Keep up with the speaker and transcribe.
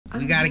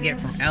We gotta get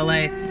from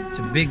LA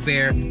to Big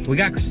Bear. We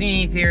got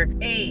Christina Heath here.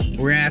 Hey.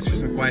 We're gonna ask her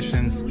some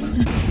questions.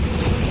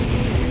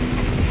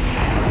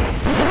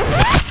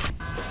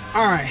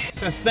 All right,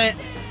 so I spent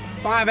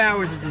 5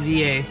 hours at the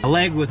VA. My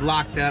leg was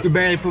locked up. Could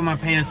barely put my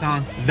pants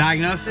on.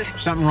 Diagnosis,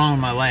 something wrong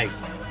with my leg.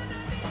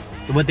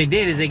 So what they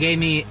did is they gave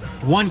me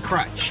one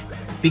crutch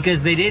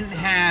because they didn't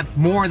have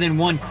more than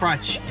one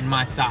crutch in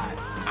my side.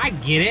 I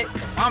get it,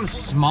 I'm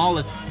small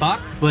as fuck,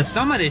 but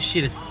some of this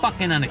shit is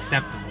fucking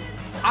unacceptable.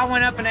 I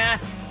went up and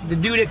asked the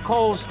dude at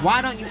Kohl's,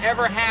 why don't you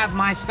ever have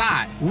my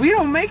size? We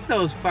don't make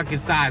those fucking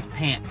size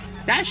pants.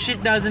 That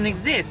shit doesn't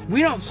exist.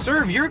 We don't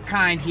serve your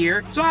kind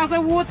here. So I was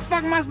like, well, what the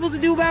fuck am I supposed to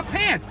do about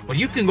pants? Well,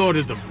 you can go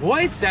to the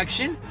boys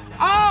section.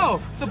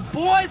 Oh, the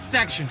boys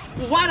section.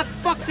 Well, why the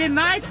fuck didn't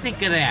I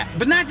think of that?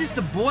 But not just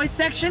the boys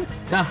section,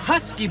 the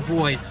husky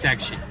boys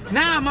section.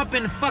 Now I'm up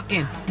in the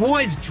fucking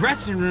boys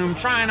dressing room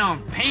trying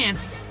on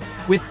pants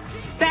with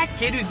that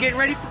kid who's getting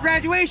ready for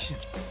graduation.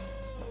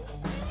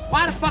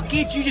 Why the fuck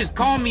can't you just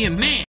call me a man?